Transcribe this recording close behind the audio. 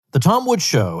The Tom Woods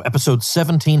Show, episode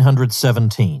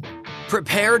 1717.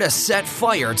 Prepare to set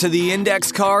fire to the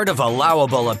index card of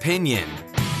allowable opinion.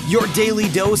 Your daily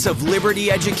dose of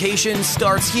liberty education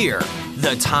starts here.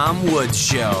 The Tom Woods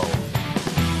Show.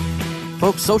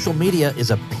 Folks, social media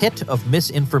is a pit of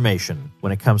misinformation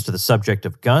when it comes to the subject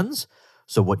of guns.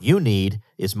 So what you need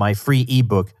is my free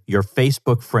ebook, Your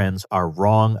Facebook Friends Are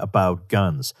Wrong About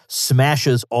Guns.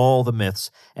 Smashes all the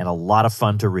myths and a lot of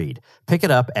fun to read. Pick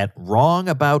it up at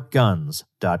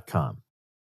wrongaboutguns.com.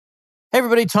 Hey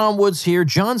everybody, Tom Woods here.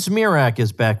 John Zmirak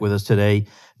is back with us today.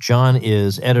 John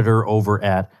is editor over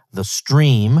at The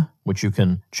Stream, which you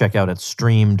can check out at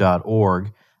stream.org.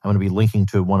 I'm going to be linking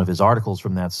to one of his articles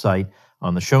from that site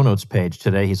on the show notes page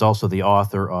today. He's also the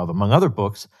author of, among other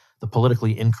books, The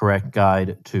Politically Incorrect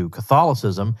Guide to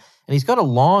Catholicism. And he's got a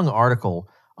long article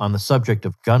on the subject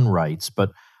of gun rights,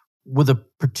 but with a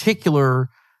particular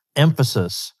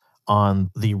emphasis on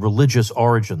the religious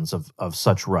origins of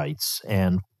such rights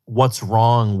and what's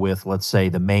wrong with, let's say,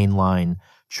 the mainline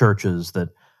churches that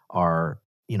are,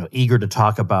 eager to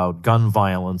talk about gun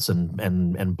violence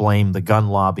and blame the gun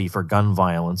lobby for gun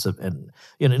violence. And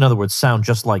in other words, sound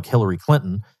just like Hillary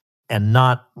Clinton and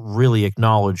not really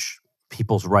acknowledge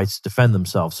people's rights to defend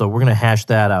themselves. So we're going to hash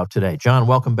that out today. John,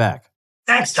 welcome back.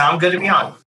 Thanks, Tom. Good to be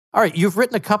on. All right. You've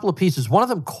written a couple of pieces, one of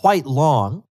them quite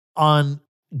long, on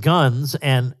guns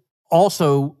and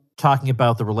also talking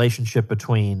about the relationship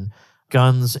between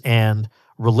guns and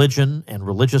religion and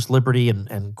religious liberty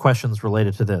and questions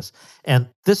related to this. And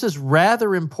this is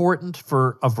rather important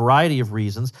for a variety of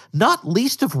reasons, not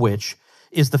least of which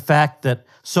is the fact that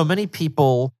so many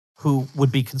people who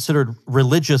would be considered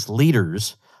religious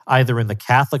leaders, either in the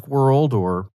Catholic world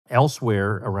or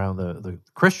elsewhere around the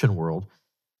Christian world,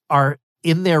 are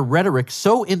in their rhetoric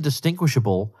so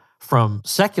indistinguishable from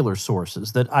secular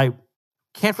sources that I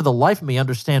can't for the life of me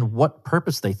understand what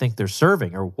purpose they think they're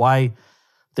serving or why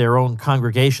their own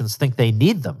congregations think they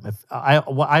need them. If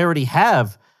I already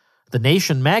have The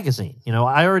Nation magazine,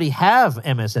 I already have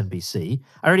MSNBC,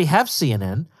 I already have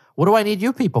CNN. What do I need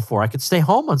you people for? I could stay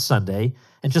home on Sunday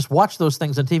and just watch those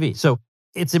things on TV. So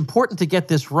it's important to get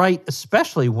this right,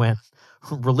 especially when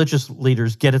religious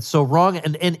leaders get it so wrong.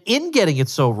 And in getting it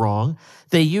so wrong,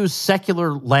 they use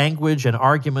secular language and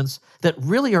arguments that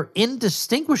really are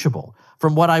indistinguishable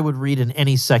from what I would read in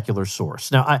any secular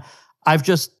source. Now, I've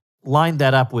just lined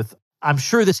that up with, I'm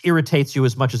sure this irritates you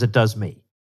as much as it does me.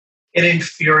 It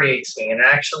infuriates me and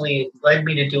actually led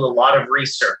me to do a lot of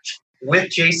research. With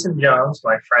Jason Jones,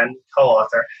 my friend,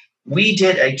 co-author, we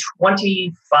did a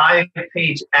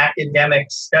 25-page academic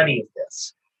study of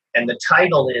this. And the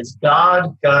title is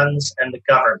God, Guns, and the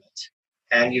Government.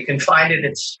 And you can find it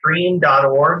at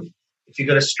stream.org. If you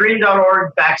go to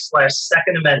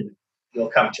stream.org/Second Amendment, you'll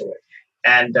come to it.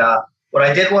 And what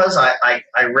I did was I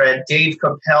read Dave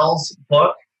Coppell's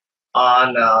book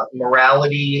on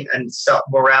morality,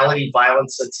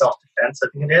 violence, and self-defense, I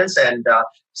think it is, and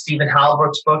Stephen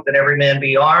Halbrook's book, That Every Man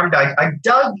Be Armed. I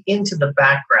dug into the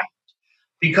background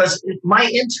because my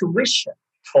intuition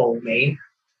told me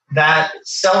that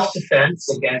self-defense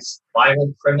against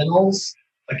violent criminals,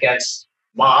 against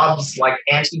mobs like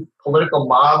political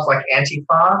mobs like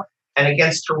Antifa, and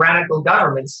against tyrannical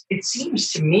governments, it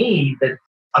seems to me that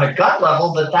on a gut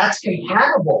level that's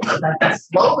compatible, that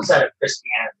flows out of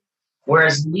Christianity.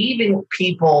 Whereas leaving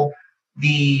people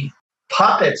the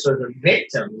puppets or the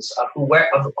victims of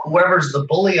whoever's the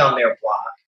bully on their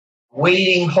block,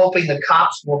 waiting, hoping the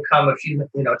cops will come 20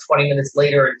 minutes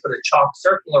later and put a chalk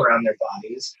circle around their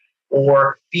bodies,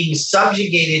 or being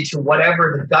subjugated to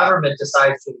whatever the government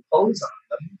decides to impose on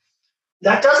them,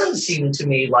 that doesn't seem to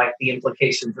me like the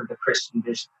implications of the Christian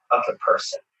vision of the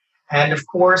person. And of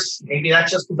course, maybe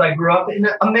that's just because I grew up in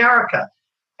America.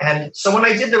 And so when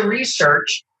I did the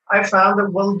research, I found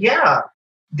that,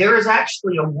 there is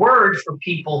actually a word for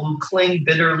people who cling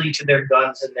bitterly to their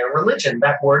guns and their religion.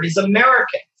 That word is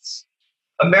Americans.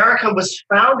 America was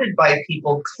founded by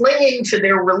people clinging to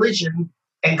their religion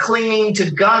and clinging to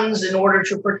guns in order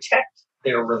to protect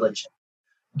their religion.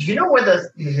 Do you know where the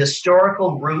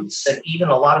historical roots and even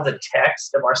a lot of the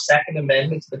text of our Second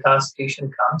Amendment to the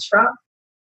Constitution comes from?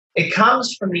 It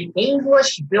comes from the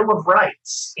English Bill of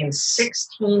Rights in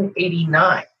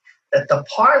 1689 that the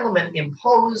Parliament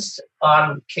imposed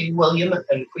on King William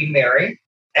and Queen Mary.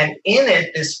 And in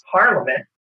it, this Parliament,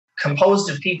 composed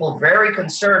of people very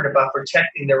concerned about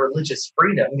protecting their religious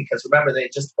freedom, because remember, they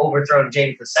had just overthrown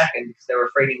James II because they were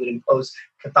afraid he would impose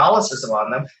Catholicism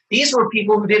on them. These were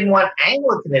people who didn't want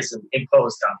Anglicanism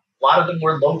imposed on them. A lot of them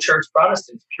were low church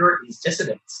Protestants, Puritans,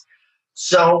 dissidents.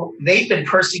 So they've been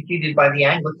persecuted by the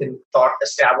Anglican thought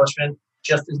establishment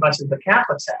just as much as the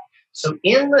Catholics have. So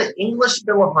in the English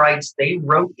Bill of Rights, they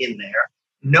wrote in there,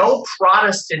 no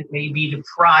Protestant may be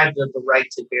deprived of the right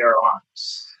to bear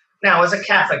arms. Now, as a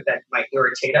Catholic, that might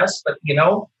irritate us, but in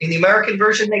the American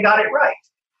version, they got it right.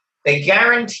 They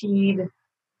guaranteed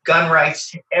gun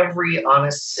rights to every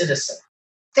honest citizen.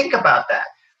 Think about that.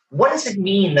 What does it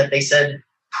mean that they said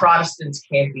Protestants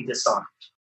can't be disarmed?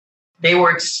 They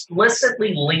were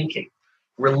explicitly linking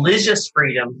religious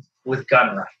freedom with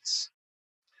gun rights.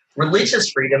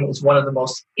 Religious freedom is one of the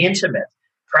most intimate,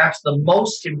 perhaps the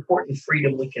most important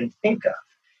freedom we can think of.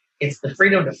 It's the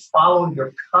freedom to follow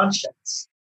your conscience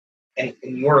and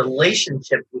your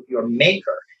relationship with your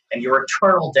maker and your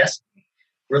eternal destiny.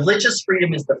 Religious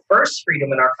freedom is the first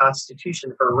freedom in our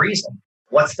Constitution for a reason.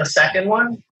 What's the second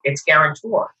one? It's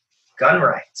guarantor, gun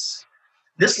rights.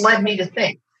 This led me to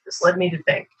think.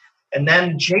 And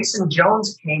then Jason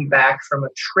Jones came back from a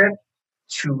trip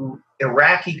to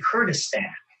Iraqi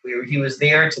Kurdistan. He was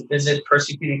there to visit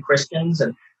persecuted Christians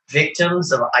and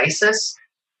victims of ISIS.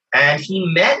 And he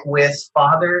met with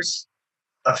fathers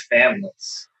of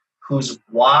families whose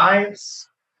wives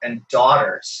and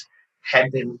daughters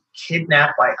had been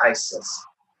kidnapped by ISIS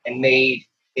and made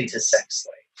into sex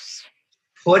slaves,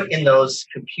 put in those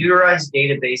computerized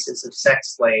databases of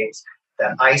sex slaves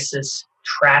that ISIS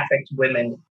trafficked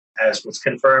women, as was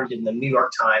confirmed in the New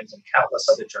York Times and countless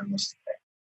other journalistic things.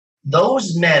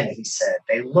 Those men, he said,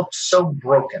 they looked so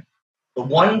broken. The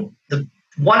one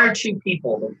or two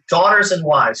people, the daughters and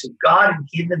wives who God had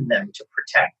given them to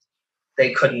protect,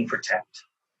 they couldn't protect.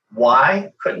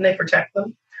 Why couldn't they protect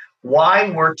them? Why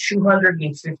were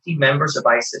 250 members of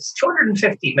ISIS,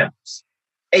 250 members,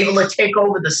 able to take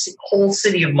over the whole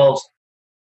city of Mosul?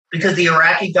 Because the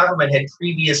Iraqi government had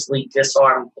previously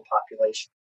disarmed the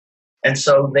population. And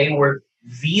so they were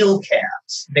veal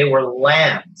calves, they were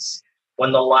lambs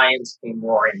when the lions came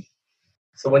roaring.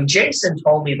 So when Jason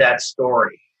told me that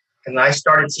story, and I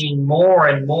started seeing more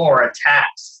and more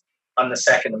attacks on the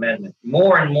Second Amendment,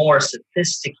 more and more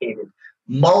sophisticated,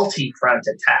 multi-front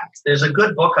attacks. There's a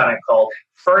good book on it called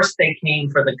First They Came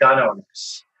for the Gun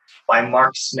Owners by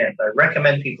Mark Smith. I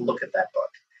recommend people look at that book.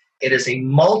 It is a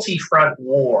multi-front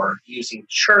war using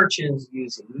churches,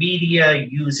 using media,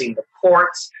 using the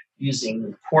courts,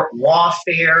 using court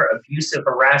lawfare, abusive,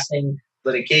 harassing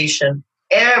litigation,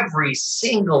 every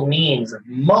single means of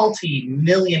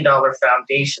multi-million-dollar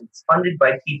foundations funded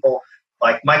by people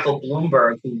like Michael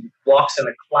Bloomberg, who walks in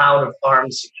a cloud of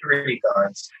armed security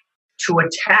guards, to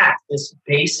attack this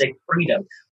basic freedom.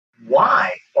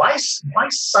 Why? Why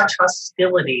such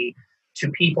hostility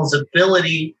to people's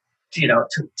ability to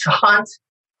hunt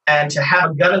and to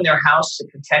have a gun in their house to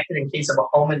protect it in case of a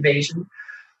home invasion?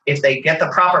 If they get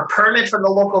the proper permit from the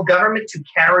local government to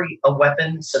carry a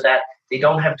weapon so that they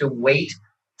don't have to wait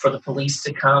for the police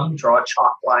to come, draw a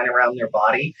chalk line around their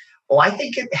body. Well, I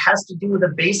think it has to do with a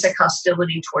basic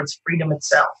hostility towards freedom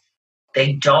itself.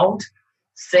 They don't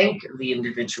think of the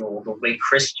individual the way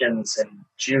Christians and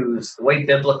Jews, the way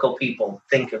biblical people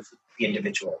think of the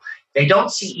individual. They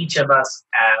don't see each of us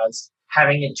as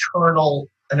having an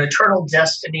eternal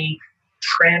destiny,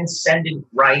 transcendent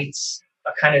rights,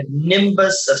 a kind of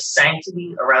nimbus of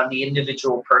sanctity around the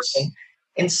individual person.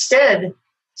 Instead,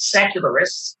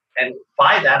 secularists, and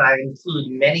by that I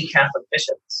include many Catholic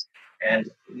bishops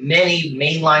and many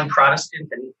mainline Protestant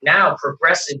and now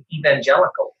progressive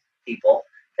evangelical people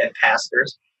and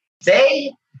pastors,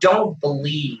 they don't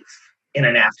believe in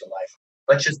an afterlife.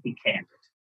 Let's just be candid.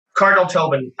 Cardinal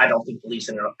Tobin, I don't think believes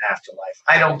in an afterlife.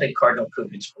 I don't think Cardinal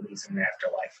Kubich believes in an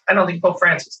afterlife. I don't think Pope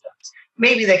Francis does.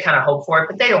 Maybe they kind of hope for it,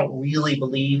 but they don't really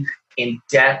believe in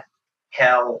death,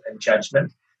 hell, and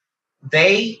judgment.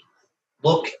 They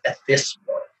look at this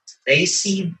world. They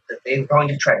see that they're going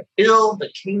to try to build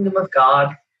the kingdom of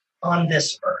God on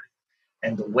this earth.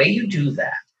 And the way you do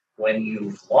that, when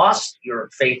you've lost your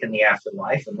faith in the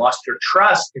afterlife and lost your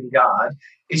trust in God,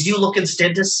 is you look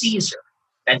instead to Caesar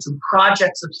and to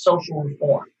projects of social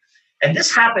reform. And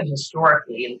this happened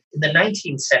historically in the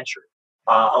 19th century.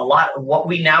 A lot of what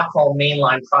we now call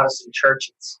mainline Protestant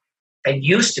churches, and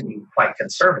used to be quite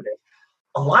conservative,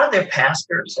 a lot of their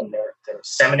pastors and their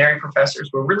seminary professors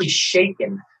were really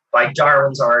shaken by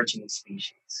Darwin's Origin of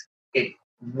Species. It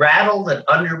rattled and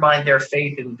undermined their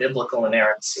faith in biblical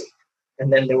inerrancy.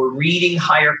 And then they were reading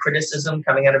higher criticism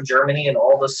coming out of Germany and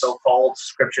all the so-called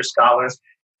scripture scholars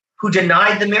who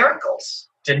denied the miracles,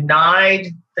 denied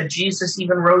that Jesus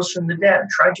even rose from the dead,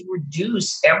 tried to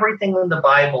reduce everything in the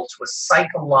Bible to a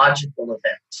psychological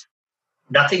event.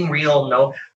 Nothing real,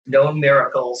 no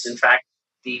miracles. In fact,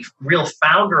 the real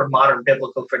founder of modern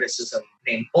biblical criticism,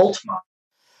 named Bultmann.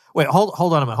 Wait,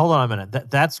 hold on a minute.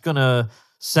 That's going to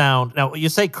sound. Now, you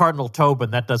say Cardinal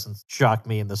Tobin, that doesn't shock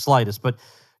me in the slightest, but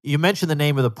you mentioned the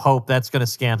name of the Pope, that's going to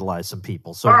scandalize some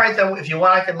people. So, all right, then, if you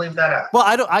want, I can leave that out. well,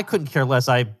 I couldn't care less.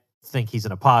 I think he's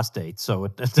an apostate, so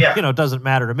it Yeah. it doesn't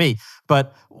matter to me.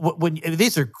 But when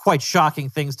these are quite shocking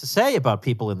things to say about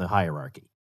people in the hierarchy.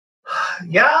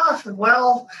 Yeah,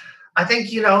 well, I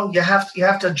think you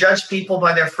have to judge people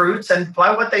by their fruits and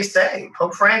by what they say.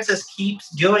 Pope Francis keeps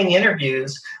doing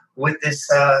interviews with this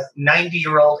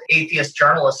 90-year-old atheist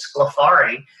journalist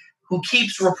Sclafari, who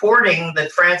keeps reporting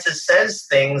that Francis says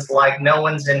things like "no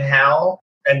one's in hell"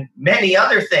 and many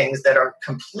other things that are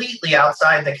completely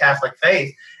outside the Catholic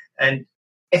faith. And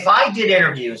if I did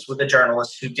interviews with a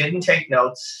journalist who didn't take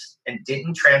notes and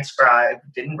didn't transcribe,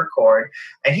 didn't record,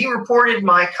 and he reported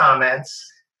my comments,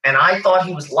 and I thought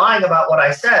he was lying about what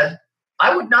I said,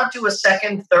 I would not do a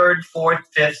second, third, fourth,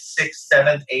 fifth, sixth,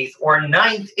 seventh, eighth, or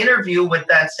ninth interview with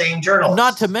that same journalist.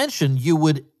 Not to mention, you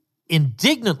would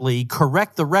indignantly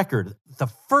correct the record the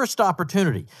first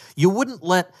opportunity. You wouldn't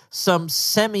let some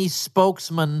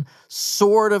semi-spokesman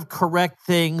sort of correct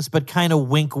things, but kind of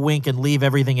wink, wink, and leave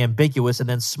everything ambiguous and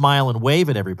then smile and wave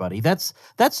at everybody. That's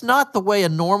not the way a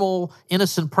normal,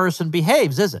 innocent person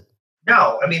behaves, is it?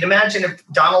 No. I mean, imagine if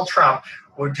Donald Trump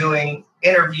were doing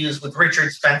interviews with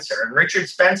Richard Spencer, and Richard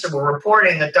Spencer were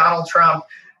reporting that Donald Trump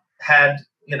had,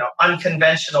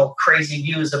 unconventional, crazy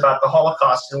views about the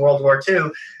Holocaust and World War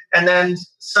II. And then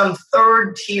some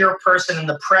third-tier person in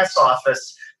the press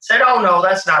office said, "Oh, no,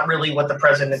 that's not really what the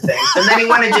president thinks." And then he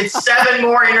went and did 7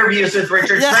 more interviews with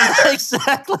Richard Spencer.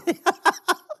 Exactly.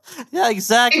 Yeah,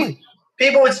 exactly.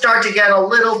 People would start to get a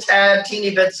little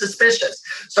teeny bit suspicious.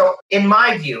 So in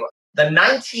my view, the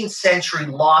 19th century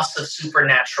loss of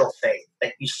supernatural faith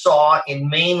that you saw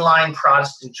in mainline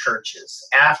Protestant churches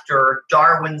after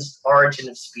Darwin's Origin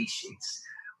of Species,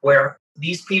 where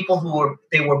these people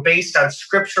were based on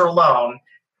scripture alone,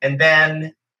 and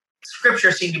then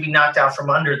scripture seemed to be knocked out from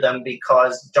under them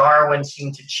because Darwin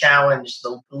seemed to challenge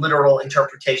the literal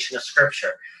interpretation of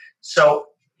scripture. So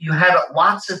you had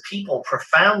lots of people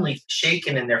profoundly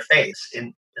shaken in their faith,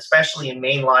 especially in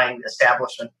mainline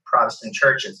establishment Protestant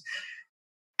churches.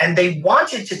 And they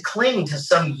wanted to cling to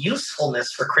some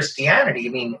usefulness for Christianity. I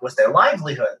mean, it was their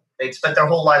livelihood. They'd spent their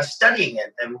whole lives studying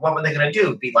it. And what were they going to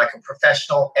do? Be like a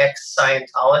professional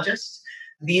ex-Scientologist?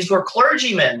 These were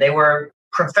clergymen. They were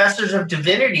professors of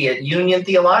divinity at Union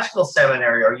Theological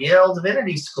Seminary or Yale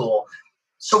Divinity School.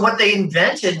 So what they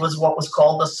invented was what was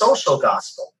called the social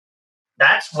gospel.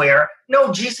 That's where,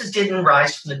 no, Jesus didn't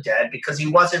rise from the dead because he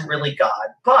wasn't really God,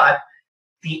 but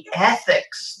the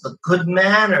ethics, the good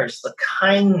manners, the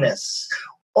kindness,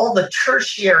 all the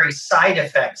tertiary side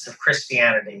effects of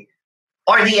Christianity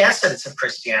are the essence of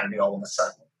Christianity all of a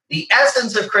sudden. The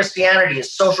essence of Christianity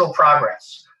is social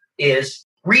progress, is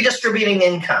redistributing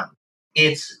income.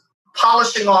 It's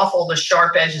polishing off all the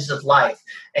sharp edges of life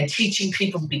and teaching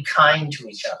people to be kind to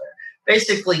each other.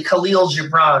 Basically, Khalil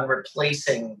Gibran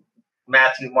replacing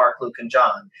Matthew, Mark, Luke, and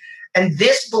John. And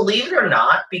this, believe it or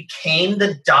not, became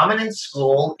the dominant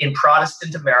school in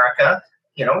Protestant America.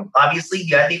 Obviously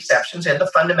you had the exceptions. You had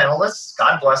the fundamentalists,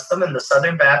 God bless them, and the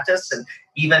Southern Baptists, and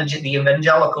even the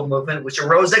evangelical movement, which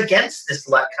arose against this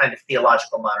kind of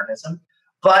theological modernism.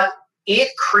 But it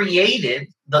created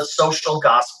the social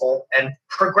gospel and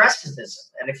progressivism.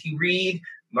 And if you read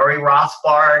Murray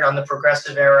Rothbard on the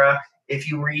progressive era, if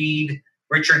you read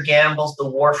Richard Gamble's The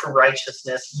War for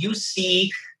Righteousness, you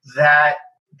see that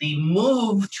the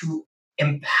move to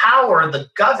empower the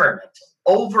government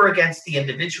over against the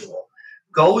individual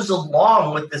goes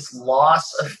along with this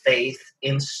loss of faith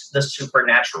in the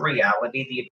supernatural reality,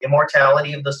 the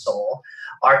immortality of the soul,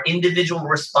 our individual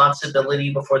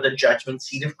responsibility before the judgment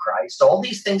seat of Christ. All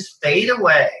these things fade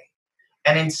away.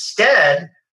 And instead,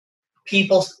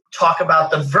 people talk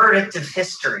about the verdict of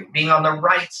history, being on the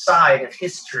right side of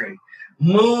history,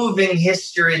 moving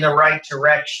history in the right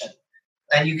direction.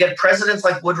 And you get presidents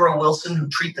like Woodrow Wilson who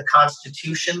treat the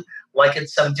Constitution like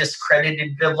it's some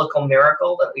discredited biblical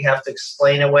miracle that we have to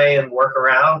explain away and work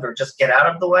around or just get out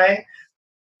of the way.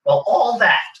 Well, all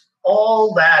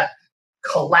that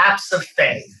collapse of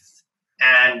faith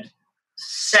and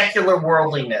secular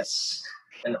worldliness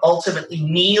and ultimately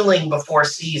kneeling before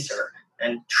Caesar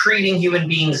and treating human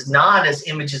beings not as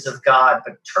images of God,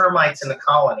 but termites in a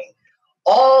colony,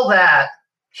 all that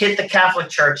hit the Catholic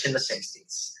Church in the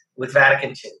 60s. With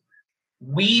Vatican II.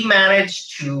 We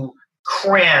managed to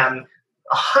cram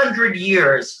 100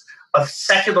 years of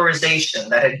secularization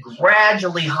that had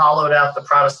gradually hollowed out the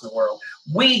Protestant world.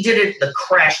 We did it the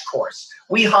crash course.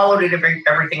 We hollowed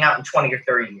everything out in 20 or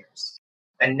 30 years.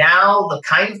 And now the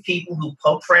kind of people who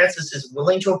Pope Francis is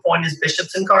willing to appoint as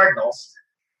bishops and cardinals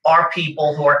are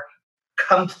people who are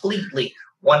completely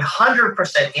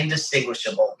 100%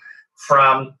 indistinguishable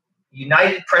from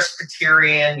United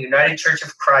Presbyterian, United Church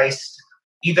of Christ,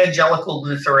 Evangelical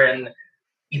Lutheran,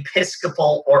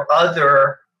 Episcopal, or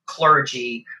other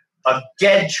clergy of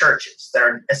dead churches that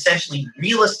are essentially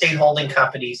real estate holding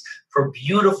companies for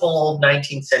beautiful old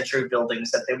 19th century buildings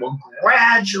that they will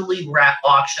gradually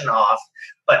auction off,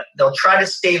 but they'll try to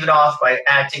stave it off by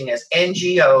acting as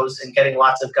NGOs and getting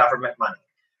lots of government money.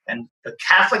 And the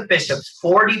Catholic bishops,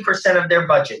 40% of their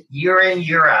budget, year in,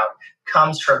 year out,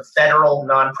 comes from federal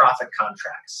nonprofit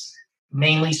contracts,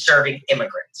 mainly serving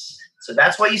immigrants. So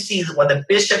that's why you see when the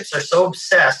bishops are so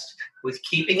obsessed with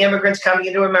keeping immigrants coming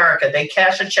into America, they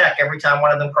cash a check every time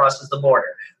one of them crosses the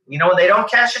border. You know when they don't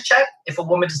cash a check? If a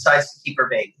woman decides to keep her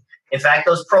baby. In fact,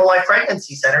 those pro-life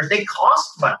pregnancy centers, they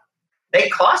cost money. They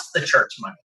cost the church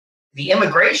money. The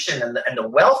immigration and the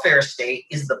welfare state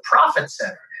is the profit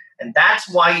center. And that's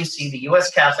why you see the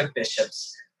U.S. Catholic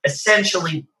bishops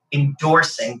essentially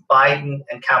endorsing Biden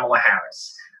and Kamala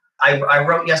Harris. I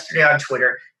wrote yesterday on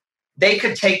Twitter, they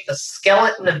could take the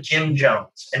skeleton of Jim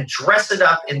Jones and dress it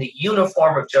up in the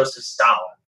uniform of Joseph Stalin.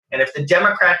 And if the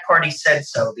Democrat Party said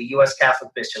so, the U.S.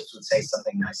 Catholic bishops would say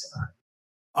something nice about it.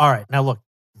 All right. Now, look,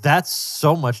 that's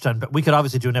so much time. But we could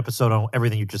obviously do an episode on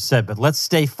everything you just said, but let's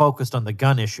stay focused on the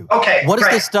gun issue. Okay. What does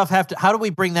this stuff have to, how do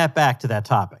we bring that back to that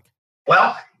topic?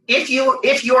 Well, if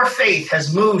your faith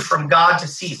has moved from God to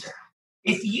Caesar,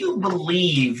 if you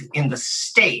believe in the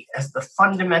state as the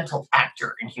fundamental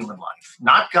actor in human life,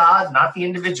 not God, not the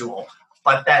individual,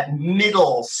 but that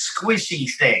middle squishy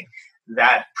thing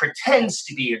that pretends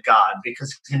to be a God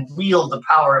because it can wield the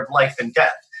power of life and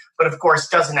death, but of course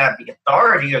doesn't have the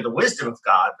authority or the wisdom of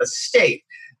God, the state,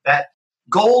 that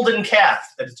golden calf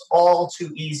that it's all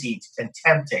too easy and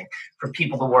tempting for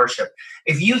people to worship.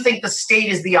 If you think the state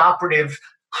is the operative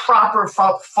proper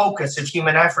focus of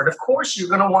human effort, of course you're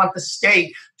going to want the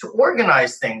state to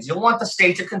organize things. You'll want the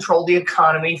state to control the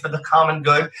economy for the common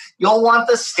good. You'll want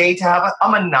the state to have a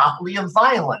monopoly of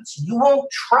violence. You won't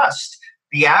trust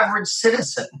the average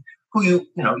citizen who you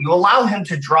allow him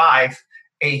to drive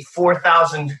a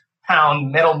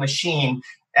 4,000-pound metal machine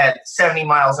at 70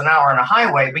 miles an hour on a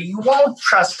highway, but you won't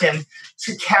trust him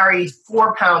to carry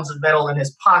 4 pounds of metal in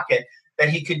his pocket that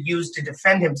he could use to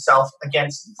defend himself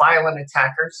against violent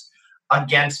attackers,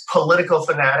 against political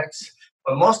fanatics,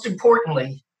 but most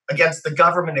importantly, against the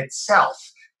government itself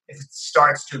if it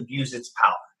starts to abuse its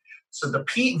power. So the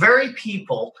very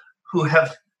people who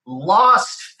have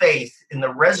lost faith in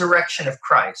the resurrection of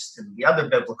Christ and the other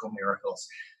biblical miracles,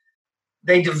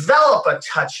 they develop a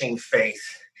touching faith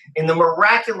in the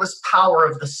miraculous power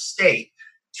of the state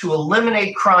to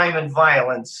eliminate crime and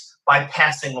violence by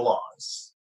passing laws.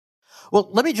 Well,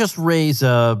 let me just raise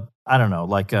a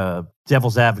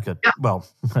devil's advocate. Yeah. Well,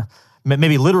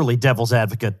 maybe literally devil's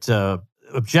advocate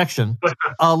objection.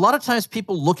 A lot of times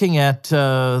people looking at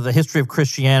the history of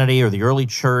Christianity or the early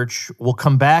church will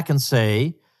come back and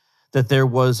say that there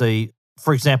was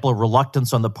for example, a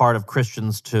reluctance on the part of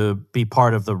Christians to be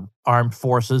part of the armed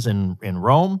forces in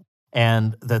Rome,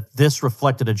 and that this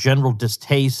reflected a general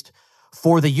distaste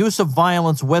for the use of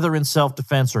violence, whether in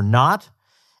self-defense or not,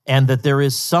 and that there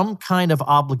is some kind of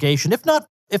obligation, if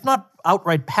not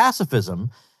outright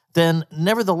pacifism, then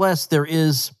nevertheless there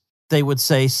is, they would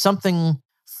say, something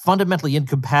fundamentally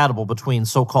incompatible between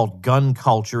so-called gun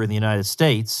culture in the United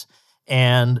States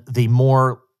and the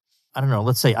more,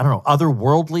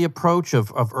 otherworldly approach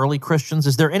of early Christians.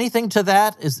 Is there anything to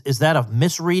that? Is that a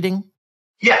misreading?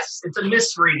 Yes, it's a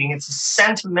misreading. It's a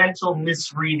sentimental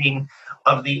misreading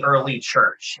of the early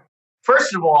church.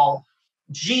 First of all,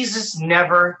 Jesus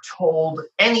never told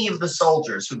any of the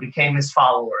soldiers who became his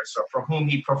followers or for whom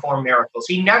he performed miracles,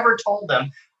 he never told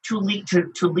them to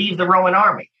leave the Roman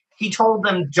army. He told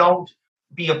them, don't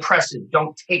be oppressive,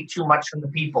 don't take too much from the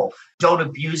people, don't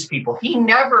abuse people. He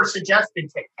never suggested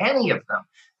to any of them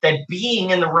that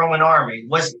being in the Roman army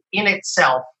was in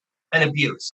itself an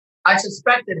abuse. I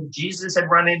suspect that if Jesus had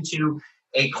run into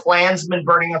a Klansman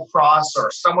burning a cross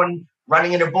or someone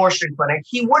running an abortion clinic,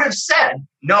 he would have said,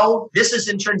 no, this is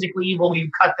intrinsically evil, you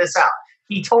cut this out.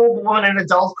 He told the woman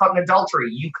caught in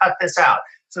adultery, you cut this out.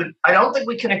 So I don't think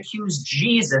we can accuse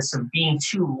Jesus of being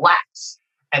too lax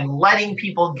and letting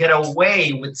people get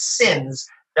away with sins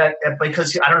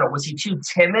because, was he too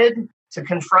timid to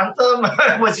confront them?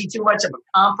 Was he too much of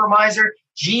a compromiser?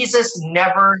 Jesus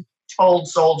never told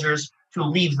soldiers to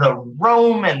leave the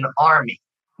Roman army.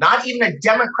 Not even a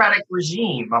democratic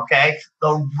regime, okay?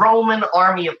 The Roman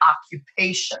army of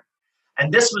occupation.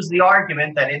 And this was the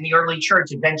argument that in the early church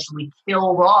eventually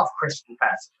killed off Christian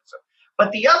pacifism.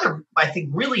 But the other, I think,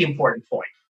 really important point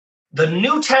The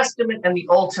New Testament and the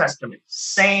Old Testament,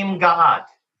 same God,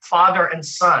 Father and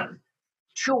Son.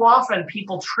 Too often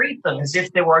people treat them as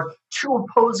if they were two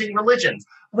opposing religions.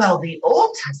 Well, the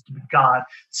Old Testament God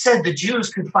said the Jews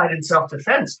could fight in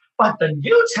self-defense, but the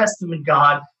New Testament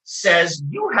God says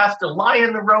you have to lie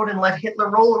in the road and let Hitler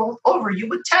roll over you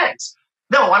with tanks.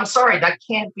 No, I'm sorry, that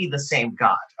can't be the same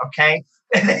God, okay?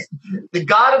 The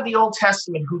God of the Old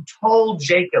Testament who told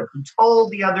Jacob, who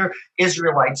told the other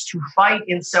Israelites to fight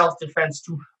in self-defense,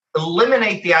 to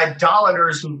eliminate the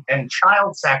idolaters and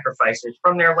child sacrificers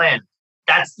from their land,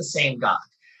 that's the same God.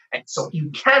 And so you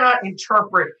cannot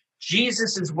interpret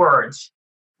Jesus' words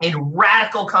in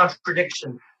radical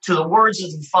contradiction to the words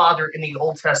of the Father in the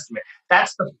Old Testament.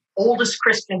 That's the oldest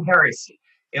Christian heresy.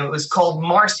 It was called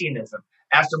Marcionism,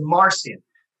 after Marcion,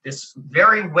 this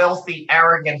very wealthy,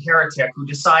 arrogant heretic who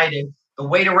decided the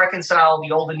way to reconcile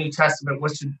the Old and New Testament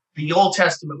was the Old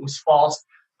Testament was false,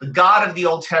 the God of the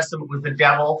Old Testament was the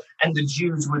devil, and the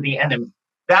Jews were the enemy.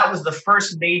 That was the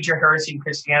first major heresy in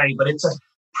Christianity, but it's a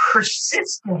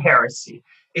persistent heresy.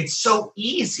 It's so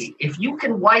easy. If you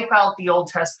can wipe out the Old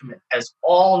Testament as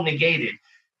all negated,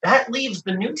 that leaves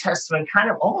the New Testament kind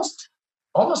of almost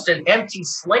an empty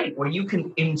slate where you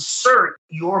can insert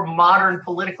your modern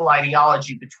political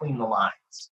ideology between the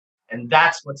lines. And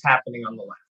that's what's happening on the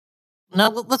left. Now,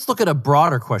 let's look at a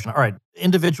broader question. All right,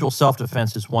 individual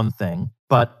self-defense is one thing,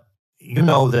 but you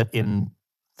know that in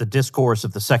the discourse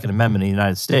of the Second Amendment in the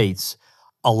United States,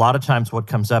 a lot of times what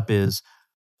comes up is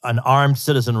an armed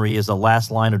citizenry is the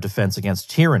last line of defense against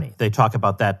tyranny. They talk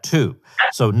about that too.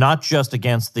 So not just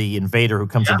against the invader who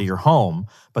comes into your home,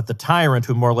 but the tyrant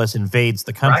who more or less invades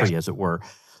the country, as it were.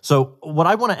 So what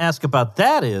I want to ask about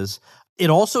that is, it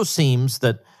also seems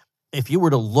that if you were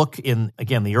to look in,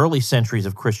 again, the early centuries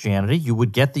of Christianity, you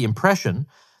would get the impression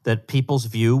that people's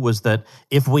view was that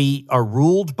if we are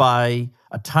ruled by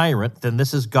a tyrant, then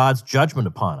this is God's judgment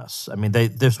upon us. I mean,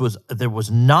 there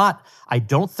was not, I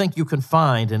don't think you can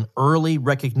find an early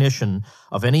recognition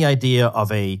of any idea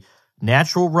of a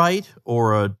natural right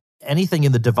or anything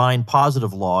in the divine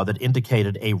positive law that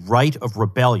indicated a right of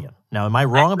rebellion. Now, am I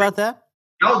wrong about that?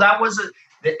 No,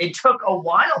 it took a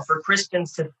while for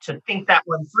Christians to think that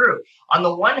one through. On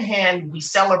the one hand, we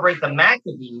celebrate the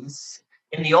Maccabees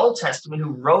in the Old Testament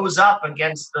who rose up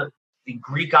against the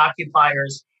Greek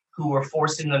occupiers who were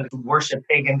forcing them to worship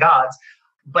pagan gods.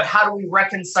 But how do we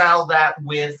reconcile that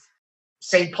with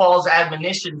St. Paul's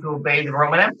admonition to obey the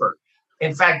Roman emperor?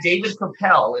 In fact, David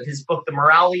Coppell, in his book, The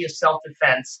Morality of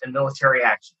Self-Defense and Military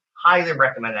Action, highly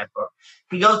recommend that book.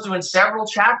 He goes through in several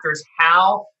chapters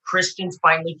how Christians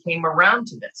finally came around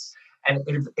to this. And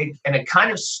it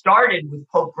kind of started with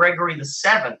Pope Gregory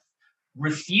VII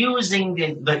refusing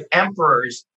the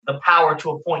emperors the power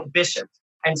to appoint bishops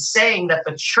and saying that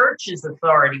the church's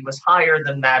authority was higher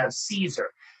than that of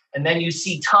Caesar. And then you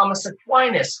see Thomas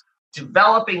Aquinas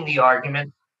developing the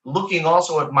argument, looking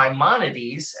also at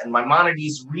Maimonides and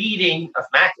Maimonides' reading of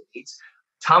Maccabees.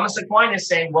 Thomas Aquinas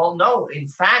saying, well, no, in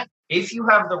fact, if you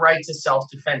have the right to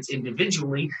self-defense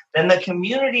individually, then the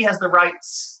community has the right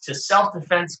to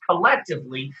self-defense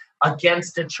collectively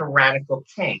against a tyrannical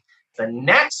king. The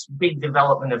next big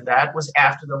development of that was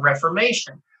after the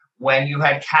Reformation, when you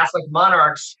had Catholic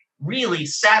monarchs really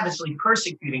savagely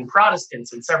persecuting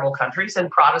Protestants in several countries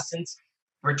and Protestants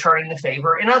returning the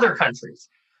favor in other countries.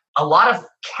 A lot of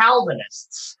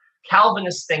Calvinist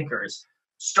thinkers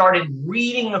started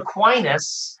reading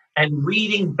Aquinas and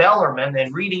reading Bellarmine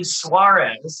and reading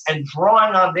Suarez and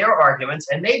drawing on their arguments,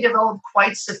 and they developed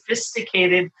quite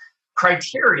sophisticated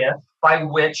criteria by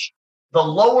which the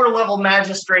lower level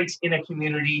magistrates in a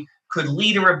community could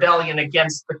lead a rebellion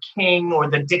against the king or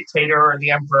the dictator or the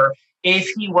emperor if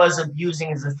he was abusing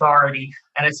his authority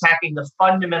and attacking the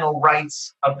fundamental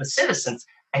rights of the citizens.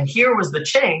 And here was the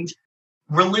change.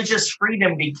 Religious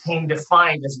freedom became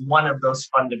defined as one of those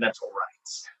fundamental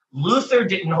rights. Luther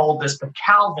didn't hold this, but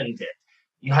Calvin did.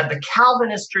 You had the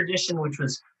Calvinist tradition, which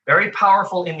was very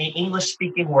powerful in the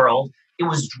English-speaking world. It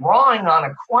was drawing on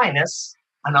Aquinas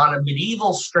and on a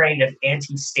medieval strain of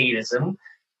anti-statism.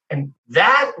 And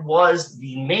that was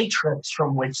the matrix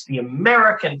from which the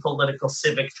American political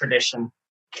civic tradition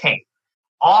came.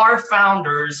 Our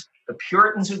founders, the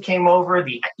Puritans who came over,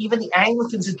 even the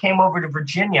Anglicans who came over to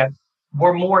Virginia,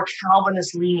 were more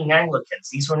Calvinist-leaning Anglicans.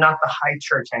 These were not the high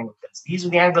church Anglicans. These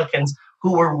were the Anglicans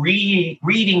who were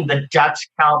reading the Dutch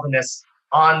Calvinists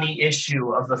on the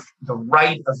issue of the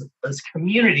right of this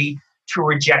community to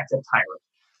reject a tyrant.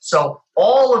 So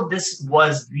all of this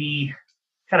was this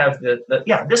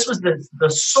was the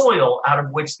soil out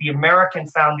of which the American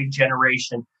founding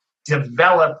generation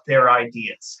developed their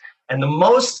ideas. And the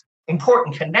most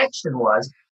important connection was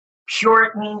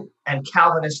Puritan and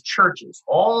Calvinist churches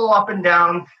all up and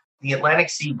down the Atlantic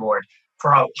seaboard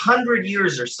for 100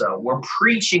 years or so were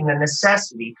preaching the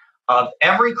necessity of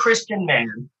every Christian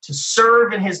man to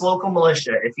serve in his local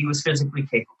militia if he was physically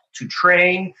capable, to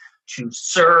train, to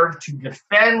serve, to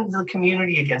defend the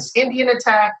community against Indian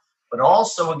attack, but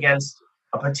also against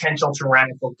a potential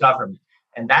tyrannical government.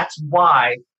 And that's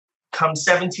why, come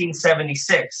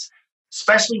 1776,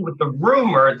 especially with the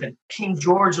rumor that King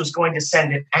George was going to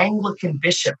send in Anglican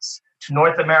bishops to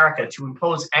North America to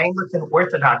impose Anglican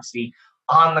orthodoxy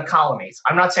on the colonies.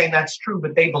 I'm not saying that's true,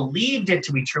 but they believed it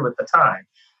to be true at the time.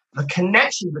 The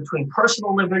connection between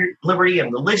personal liberty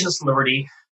and religious liberty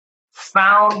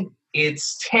found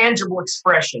its tangible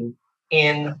expression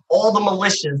in all the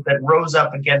militias that rose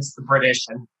up against the British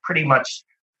and pretty much,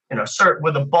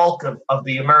 were the bulk of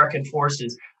the American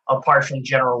forces apart from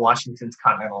General Washington's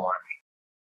Continental Army.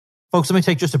 Folks, let me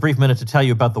take just a brief minute to tell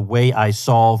you about the way I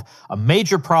solve a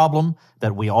major problem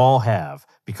that we all have.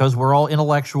 Because we're all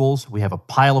intellectuals, we have a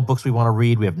pile of books we want to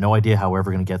read, we have no idea how we're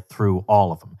ever going to get through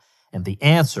all of them. And the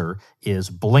answer is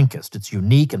Blinkist. It's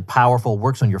unique and powerful,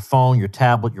 works on your phone, your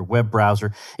tablet, your web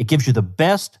browser. It gives you the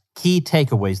best key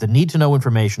takeaways, the need-to-know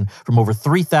information from over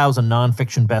 3,000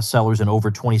 nonfiction bestsellers in over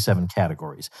 27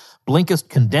 categories. Blinkist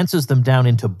condenses them down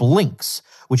into blinks,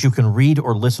 which you can read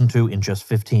or listen to in just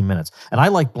 15 minutes. And I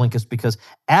like Blinkist because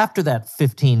after that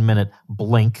 15-minute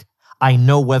blink, I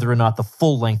know whether or not the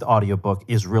full-length audiobook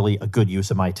is really a good use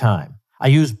of my time. I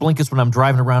use Blinkist when I'm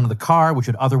driving around in the car, which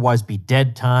would otherwise be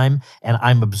dead time, and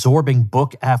I'm absorbing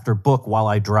book after book while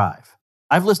I drive.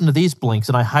 I've listened to these blinks,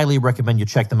 and I highly recommend you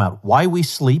check them out. Why We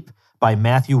Sleep by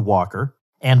Matthew Walker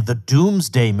and The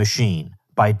Doomsday Machine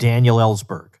by Daniel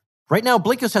Ellsberg. Right now,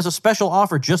 Blinkist has a special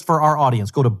offer just for our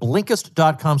audience. Go to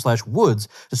Blinkist.com/Woods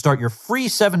to start your free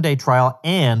 7-day trial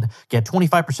and get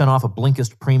 25% off a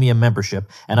Blinkist premium membership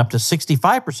and up to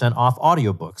 65% off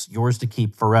audiobooks, yours to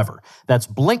keep forever. That's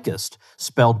Blinkist,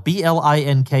 spelled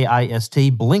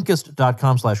Blinkist,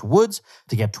 Blinkist.com/Woods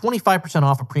to get 25%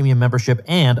 off a premium membership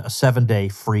and a 7-day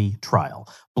free trial.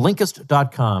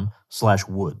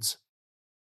 Blinkist.com/Woods.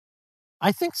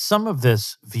 I think some of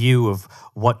this view of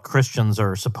what Christians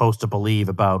are supposed to believe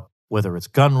about whether it's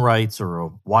gun rights or a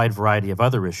wide variety of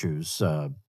other issues,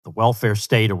 the welfare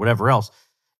state or whatever else,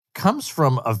 comes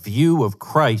from a view of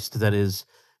Christ that is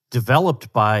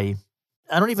developed by,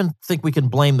 I don't even think we can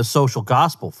blame the social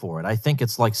gospel for it. I think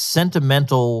it's like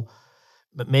sentimental,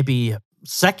 maybe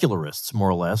secularists more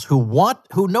or less, who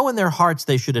know in their hearts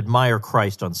they should admire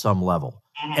Christ on some level.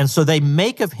 And so they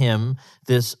make of him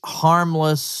this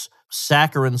harmless,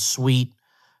 saccharine sweet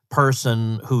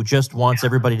person who just wants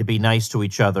everybody to be nice to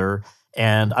each other.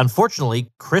 And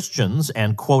unfortunately, Christians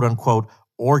and quote-unquote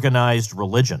organized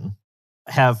religion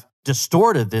have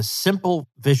distorted this simple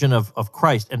vision of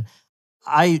Christ. And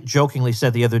I jokingly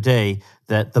said the other day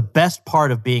that the best part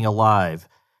of being alive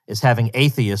is having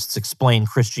atheists explain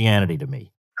Christianity to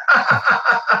me.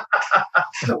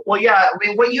 Well, yeah, I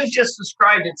mean, what you've just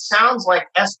described, it sounds like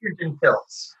estrogen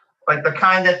pills, like the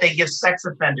kind that they give sex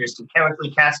offenders to chemically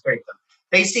castrate them.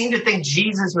 They seem to think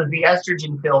Jesus was the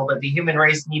estrogen pill that the human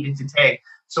race needed to take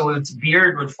so its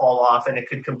beard would fall off and it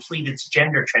could complete its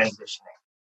gender transitioning.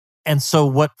 And so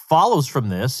what follows from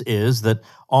this is that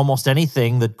almost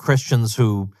anything that Christians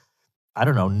who,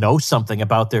 know something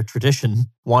about their tradition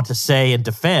want to say and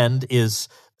defend is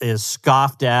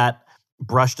scoffed at,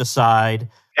 brushed aside.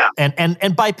 Yeah.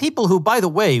 And by people who, by the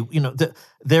way,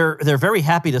 they're very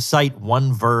happy to cite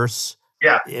one verse,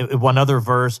 one other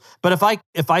verse. But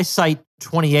if I cite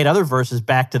 28 other verses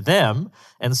back to them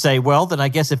and say, well, then I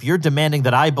guess if you're demanding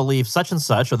that I believe such and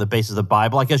such on the basis of the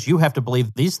Bible, I guess you have to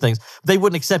believe these things. They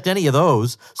wouldn't accept any of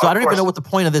those. So I don't even know what the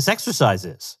point of this exercise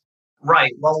is.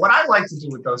 Right. Well, what I like to do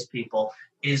with those people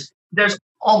is there's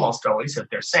almost always, if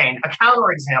they're sane, a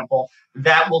counterexample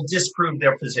that will disprove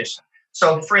their position.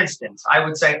 So, for instance, I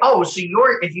would say,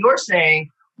 if you're saying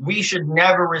we should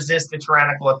never resist the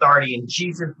tyrannical authority and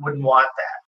Jesus wouldn't want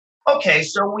that. Okay,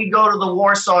 so we go to the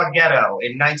Warsaw Ghetto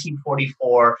in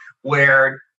 1944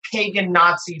 where pagan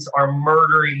Nazis are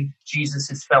murdering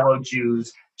Jesus' fellow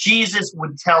Jews. Jesus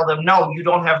would tell them, no, you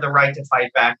don't have the right to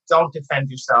fight back. Don't defend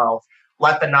yourself.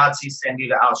 Let the Nazis send you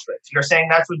to Auschwitz. You're saying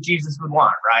that's what Jesus would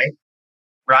want, right?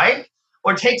 Right?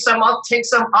 Or take some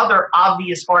other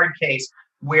obvious hard case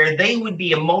where they would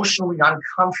be emotionally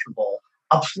uncomfortable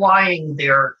applying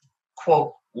their,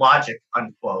 quote, logic,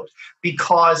 unquote,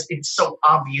 because it's so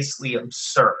obviously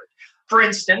absurd. For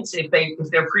instance, if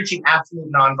they're preaching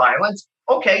absolute nonviolence,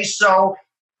 okay, so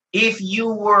if you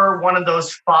were one of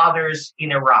those fathers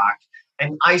in Iraq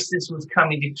and ISIS was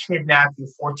coming to kidnap your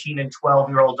 14 and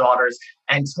 12-year-old daughters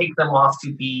and take them off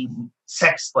to be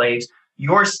sex slaves,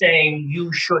 you're saying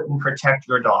you shouldn't protect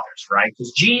your daughters, right?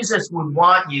 Because Jesus would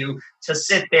want you to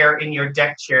sit there in your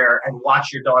deck chair and watch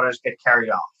your daughters get carried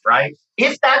off, right?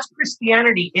 If that's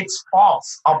Christianity, it's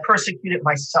false. I'll persecute it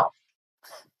myself.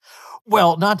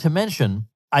 Well, not to mention,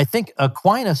 I think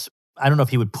Aquinas, I don't know if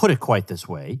he would put it quite this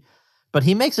way, but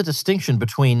he makes a distinction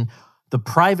between the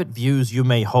private views you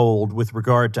may hold with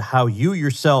regard to how you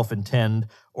yourself intend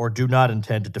or do not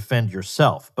intend to defend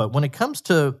yourself. But when it comes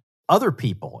to other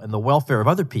people and the welfare of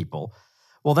other people,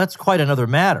 well, that's quite another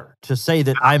matter. To say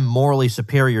that I'm morally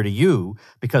superior to you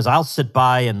because I'll sit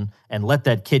by and let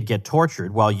that kid get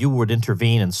tortured while you would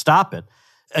intervene and stop it,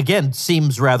 again,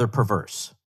 seems rather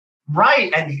perverse.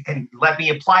 Right, and let me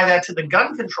apply that to the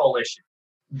gun control issue.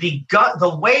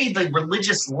 The way the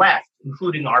religious left,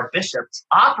 including our bishops,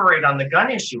 operate on the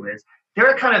gun issue is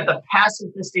they're kind of the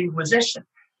pacifist Inquisition.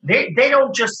 They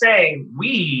don't just say,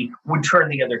 we would turn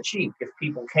the other cheek if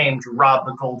people came to rob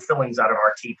the gold fillings out of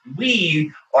our teeth.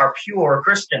 We are pure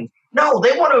Christians. No,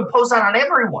 they want to impose that on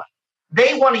everyone.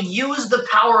 They want to use the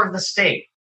power of the state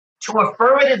to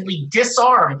affirmatively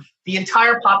disarm the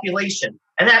entire population.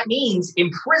 And that means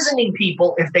imprisoning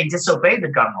people if they disobey the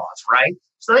gun laws, right?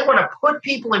 So they want to put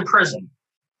people in prison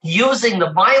using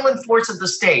the violent force of the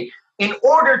state in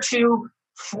order to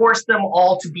force them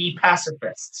all to be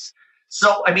pacifists.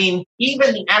 So, I mean,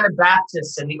 even the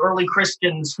Anabaptists and the early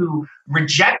Christians who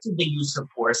rejected the use of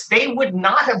force, they would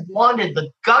not have wanted the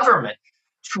government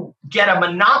to get a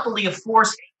monopoly of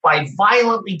force by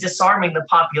violently disarming the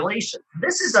population.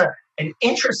 This is an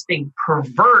interesting,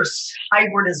 perverse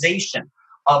hybridization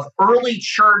of early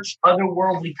church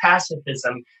otherworldly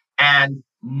pacifism and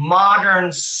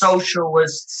modern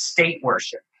socialist state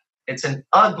worship. It's an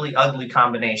ugly, ugly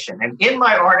combination. And in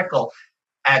my article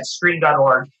at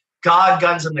stream.org, God,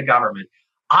 Guns, and the Government,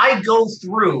 I go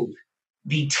through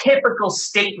the typical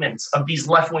statements of these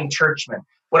left-wing churchmen.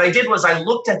 What I did was I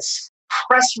looked at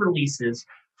press releases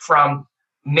from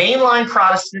mainline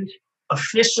Protestant,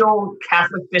 official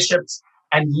Catholic bishops,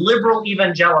 and liberal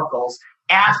evangelicals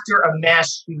after a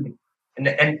mass shooting.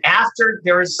 And after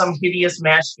there is some hideous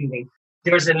mass shooting,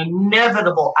 there's an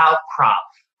inevitable outcrop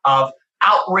of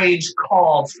outraged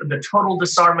calls for the total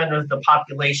disarmament of the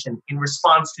population in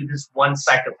response to this one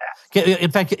psychopath. In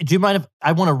fact, do you mind if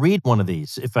I want to read one of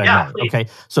these, if I may? Please. Okay,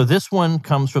 so this one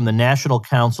comes from the National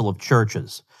Council of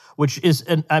Churches, which is,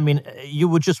 I mean, you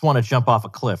would just want to jump off a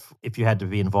cliff if you had to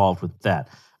be involved with that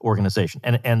organization.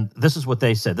 And this is what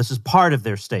they said. This is part of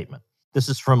their statement. This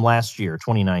is from last year,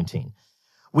 2019.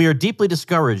 We are deeply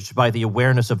discouraged by the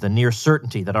awareness of the near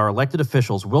certainty that our elected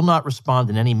officials will not respond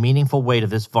in any meaningful way to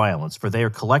this violence, for they are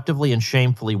collectively and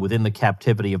shamefully within the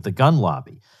captivity of the gun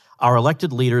lobby. Our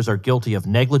elected leaders are guilty of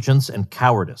negligence and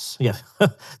cowardice. Yeah,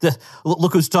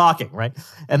 look who's talking, right?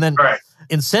 And then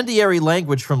incendiary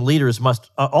language from leaders must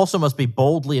be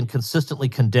boldly and consistently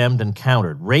condemned and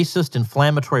countered. Racist,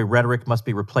 inflammatory rhetoric must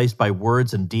be replaced by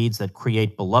words and deeds that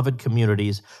create beloved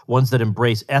communities, ones that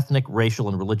embrace ethnic, racial,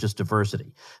 and religious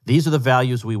diversity. These are the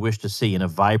values we wish to see in a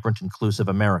vibrant, inclusive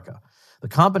America. The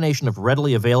combination of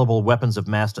readily available weapons of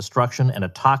mass destruction and a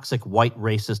toxic white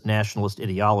racist nationalist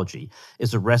ideology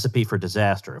is a recipe for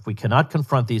disaster. If we cannot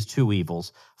confront these two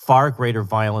evils, far greater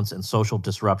violence and social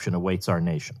disruption awaits our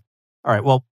nation. All right,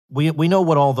 well, we know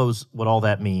what all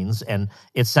that means, and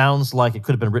it sounds like it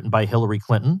could have been written by Hillary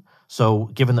Clinton. So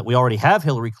given that we already have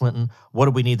Hillary Clinton, what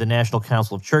do we need the National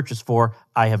Council of Churches for?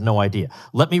 I have no idea.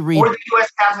 Let me read. Or the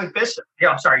U.S. Catholic Bishop.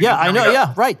 Yeah, I'm sorry. Yeah, I know.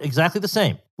 Yeah, right. Exactly the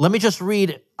same. Let me just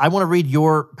read. I want to read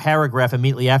your paragraph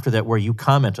immediately after that where you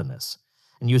comment on this.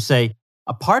 And you say,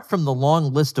 apart from the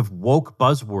long list of woke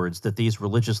buzzwords that these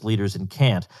religious leaders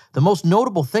incant, the most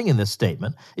notable thing in this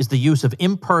statement is the use of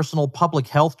impersonal public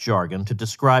health jargon to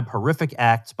describe horrific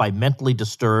acts by mentally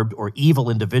disturbed or evil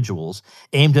individuals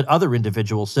aimed at other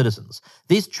individual citizens.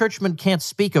 These churchmen can't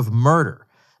speak of murder.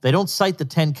 They don't cite the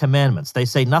Ten Commandments. They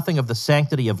say nothing of the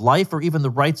sanctity of life or even the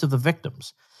rights of the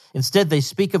victims. Instead, they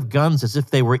speak of guns as if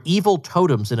they were evil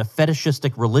totems in a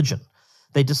fetishistic religion.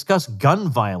 They discuss gun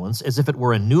violence as if it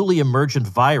were a newly emergent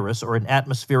virus or an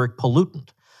atmospheric pollutant.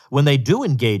 When they do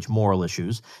engage moral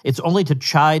issues, it's only to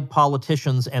chide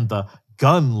politicians and the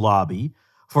gun lobby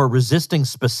for resisting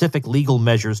specific legal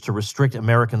measures to restrict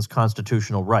Americans'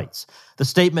 constitutional rights. The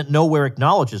statement nowhere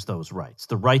acknowledges those rights,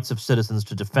 the rights of citizens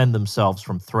to defend themselves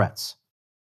from threats.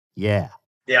 Yeah.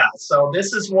 Yeah, so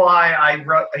this is why I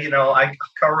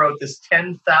co-wrote this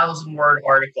 10,000-word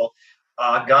article,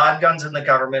 God, Guns, and the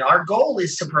Government. Our goal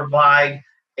is to provide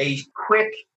a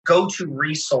quick go-to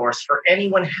resource for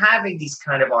anyone having these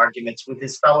kind of arguments with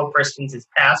his fellow Christians, his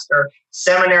pastor,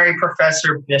 seminary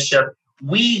professor, bishop.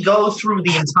 We go through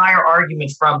the entire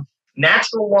argument from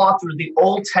natural law through the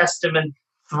Old Testament,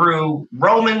 through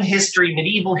Roman history,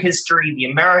 medieval history, the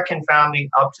American founding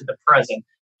up to the present.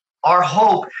 Our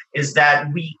hope is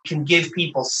that we can give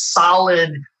people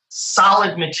solid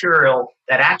material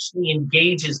that actually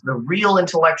engages the real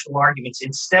intellectual arguments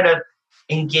instead of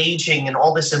engaging in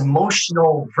all this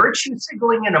emotional virtue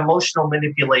signaling and emotional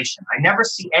manipulation. I never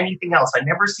see anything else. I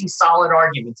never see solid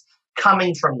arguments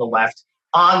coming from the left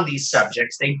on these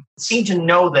subjects. They seem to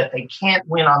know that they can't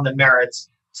win on the merits,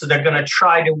 so they're going to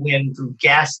try to win through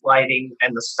gaslighting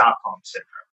and the Stockholm syndrome.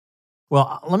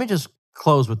 Well, let me just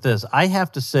close with this. I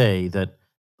have to say that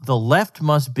the left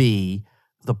must be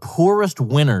the poorest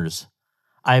winners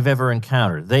I've ever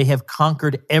encountered. They have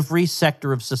conquered every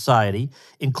sector of society,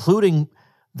 including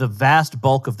the vast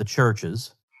bulk of the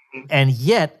churches, and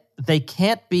yet they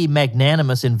can't be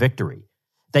magnanimous in victory.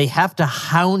 They have to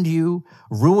hound you,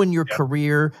 ruin your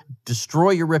career,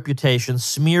 destroy your reputation,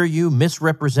 smear you,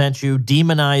 misrepresent you,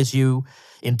 demonize you,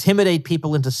 intimidate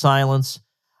people into silence.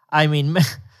 I mean,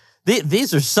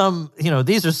 these are some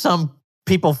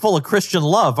people full of Christian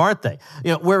love, aren't they?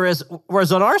 Whereas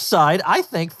on our side, I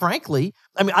think, frankly,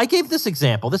 I gave this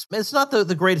example. It's not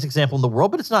the greatest example in the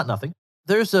world, but it's not nothing.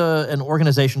 There's an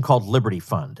organization called Liberty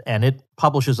Fund, and it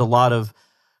publishes a lot of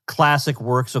classic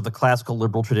works of the classical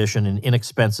liberal tradition in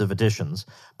inexpensive editions,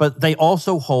 but they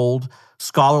also hold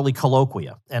scholarly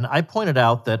colloquia. And I pointed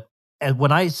out that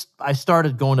when I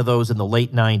started going to those in the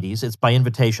late 90s, it's by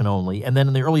invitation only, and then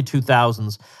in the early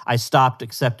 2000s, I stopped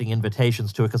accepting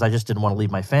invitations to it because I just didn't want to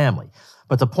leave my family.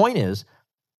 But the point is,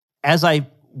 as I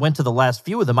went to the last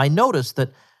few of them, I noticed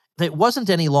that it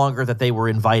wasn't any longer that they were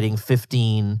inviting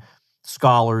 15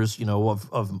 scholars,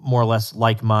 of more or less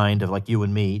like mind, of like you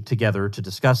and me, together to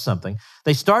discuss something.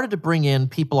 They started to bring in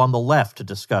people on the left to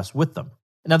discuss with them.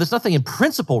 Now, there's nothing in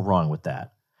principle wrong with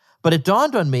that, but it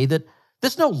dawned on me that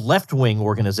there's no left-wing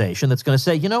organization that's going to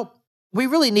say, we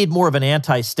really need more of an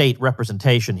anti-state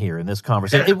representation here in this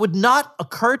conversation. It would not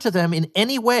occur to them in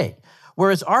any way.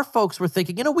 Whereas our folks were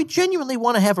thinking, we genuinely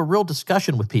want to have a real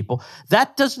discussion with people.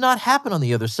 That does not happen on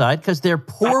the other side because they're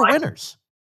poor winners.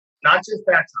 Not just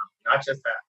that, Tom. Not just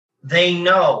that. They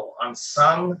know on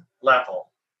some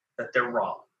level that they're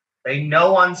wrong. They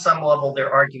know on some level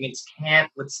their arguments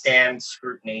can't withstand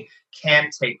scrutiny,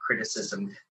 can't take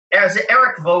criticism. As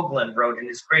Eric Voegelin wrote in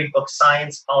his great book,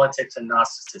 Science, Politics, and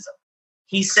Gnosticism,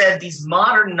 he said these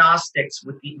modern Gnostics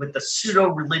with the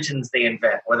pseudo-religions they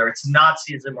invent, whether it's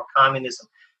Nazism or communism,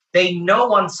 they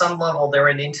know on some level they're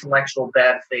in intellectual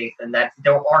bad faith and that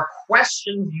there are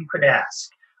questions you could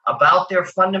ask about their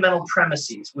fundamental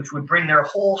premises, which would bring their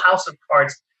whole house of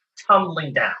cards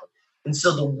tumbling down. And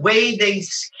so the way they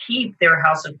keep their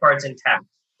house of cards intact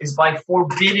is by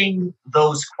forbidding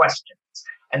those questions.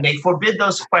 And they forbid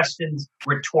those questions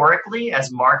rhetorically,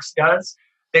 as Marx does.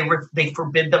 They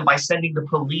forbid them by sending the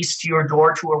police to your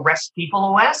door to arrest people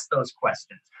who ask those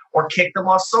questions, or kick them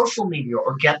off social media,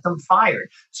 or get them fired.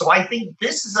 So I think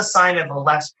this is a sign of a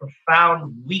less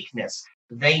profound weakness.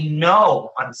 They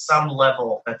know on some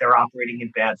level that they're operating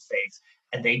in bad faith,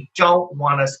 and they don't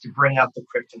want us to bring out the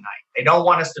kryptonite. They don't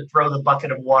want us to throw the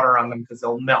bucket of water on them because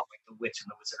they'll melt like the witch and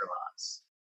the Wizard of Oz.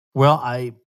 Well,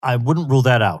 I wouldn't rule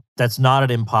that out. That's not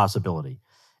an impossibility,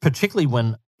 particularly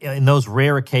when in those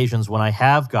rare occasions when I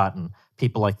have gotten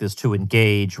people like this to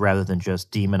engage rather than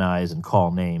just demonize and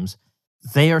call names.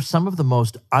 They are some of the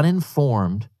most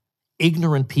uninformed,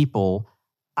 ignorant people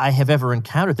I have ever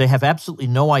encountered. They have absolutely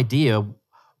no idea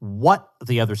what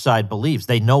the other side believes.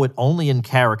 They know it only in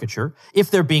caricature. If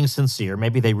they're being sincere,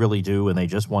 maybe they really do and they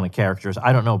just want to caricatures.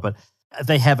 I don't know, but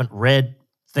they haven't read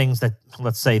things that,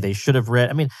 let's say, they should have read.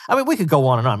 I mean, we could go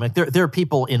on and on. There are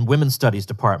people in women's studies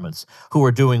departments who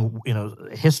are doing,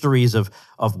 histories of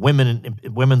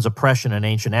women's oppression in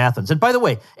ancient Athens. And by the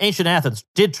way, ancient Athens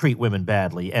did treat women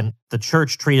badly, and the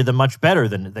church treated them much better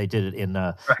than they did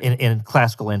in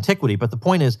classical antiquity. But the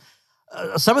point is,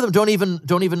 some of them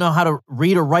don't even know how to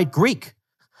read or write Greek.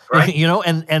 Right.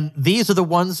 And these are the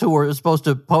ones who are supposed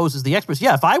to pose as the experts.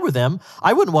 Yeah, if I were them,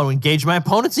 I wouldn't want to engage my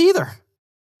opponents either.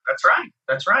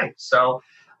 That's right. So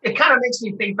it kind of makes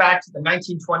me think back to the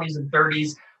 1920s and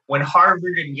 30s when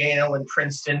Harvard and Yale and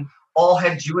Princeton all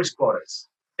had Jewish quotas.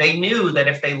 They knew that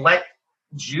if they let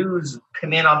Jews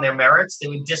come in on their merits, they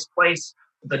would displace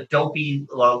the dopey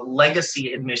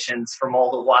legacy admissions from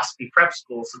all the WASPy prep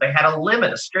schools. So they had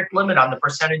a strict limit on the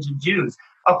percentage of Jews.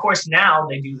 Of course, now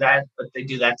they do that, but they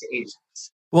do that to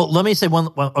Asians. Well, let me say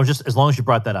just as long as you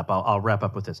brought that up, I'll wrap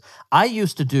up with this. I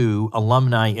used to do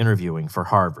alumni interviewing for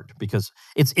Harvard because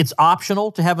it's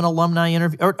optional to have an alumni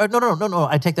interview. No,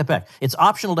 I take that back. It's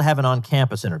optional to have an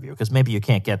on-campus interview because maybe you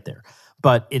can't get there.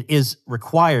 But it is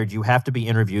required. You have to be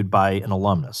interviewed by an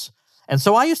alumnus. And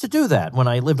so I used to do that when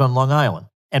I lived on Long Island.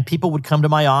 And people would come to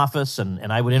my office and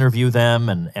I would interview them.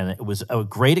 And it was a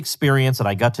great experience. And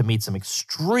I got to meet some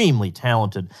extremely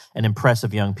talented and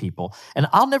impressive young people. And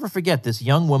I'll never forget this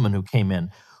young woman who came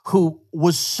in who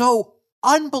was so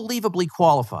unbelievably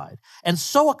qualified and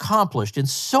so accomplished in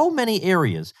so many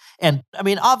areas. And I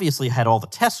mean, obviously had all the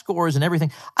test scores and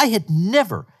everything. I had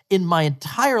never in my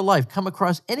entire life come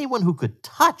across anyone who could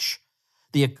touch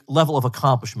the level of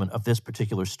accomplishment of this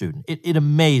particular student. It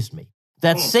amazed me.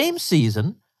 That same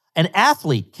season, an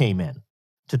athlete came in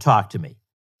to talk to me.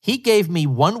 He gave me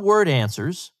one-word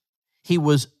answers. He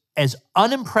was as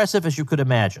unimpressive as you could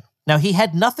imagine. Now, he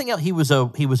had nothing else. He was a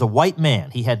white man.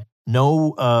 He had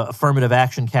no affirmative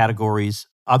action categories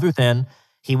other than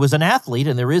he was an athlete,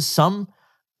 and there is some,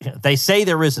 they say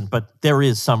there isn't, but there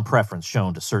is some preference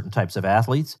shown to certain types of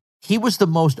athletes. He was the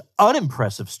most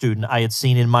unimpressive student I had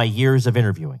seen in my years of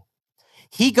interviewing.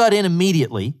 He got in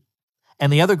immediately,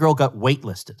 and the other girl got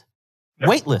waitlisted.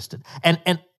 Waitlisted.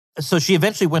 And so she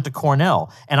eventually went to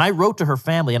Cornell, and I wrote to her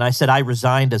family, and I said I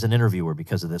resigned as an interviewer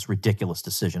because of this ridiculous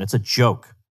decision. It's a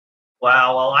joke.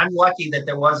 Wow. Well, I'm lucky that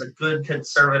there was a good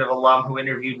conservative alum who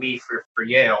interviewed me for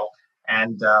Yale,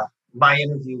 and my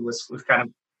interview was kind of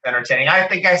entertaining. I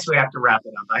think we have to wrap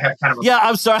it up. I have kind of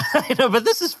I'm sorry, I know, but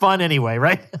this is fun anyway,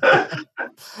 right?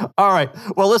 All right.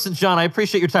 Well, listen, John, I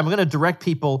appreciate your time. I'm going to direct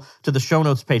people to the show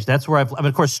notes page. That's where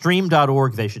of course,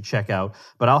 stream.org they should check out,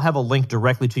 but I'll have a link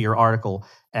directly to your article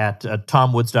at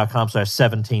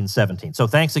tomwoods.com/1717. So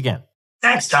thanks again.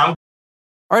 Thanks, Tom.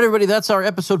 All right, everybody, that's our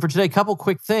episode for today. Couple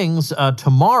quick things.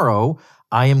 Tomorrow,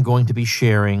 I am going to be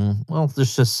sharing, well,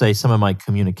 let's just say some of my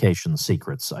communication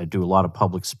secrets. I do a lot of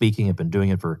public speaking. I've been doing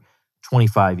it for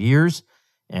 25 years,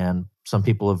 and some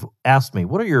people have asked me,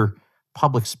 what are your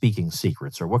public speaking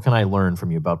secrets, or what can I learn from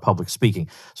you about public speaking?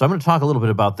 So I'm going to talk a little bit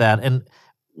about that, and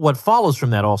what follows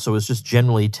from that also is just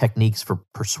generally techniques for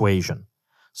persuasion.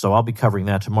 So I'll be covering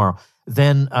that tomorrow.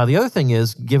 Then the other thing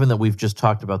is, given that we've just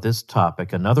talked about this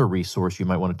topic, another resource you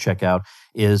might want to check out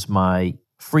is my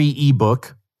free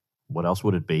ebook, what else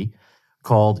would it be,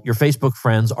 called Your Facebook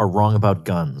Friends Are Wrong About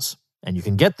Guns. And you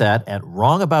can get that at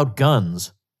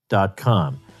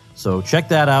wrongaboutguns.com. So check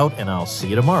that out, and I'll see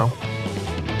you tomorrow.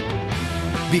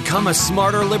 Become a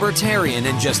smarter libertarian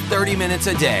in just 30 minutes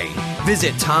a day.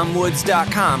 Visit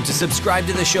tomwoods.com to subscribe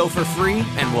to the show for free,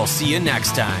 and we'll see you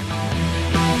next time.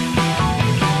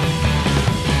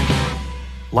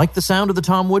 Like the sound of The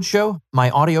Tom Woods Show? My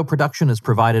audio production is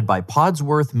provided by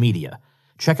Podsworth Media.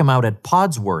 Check them out at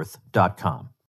podsworth.com.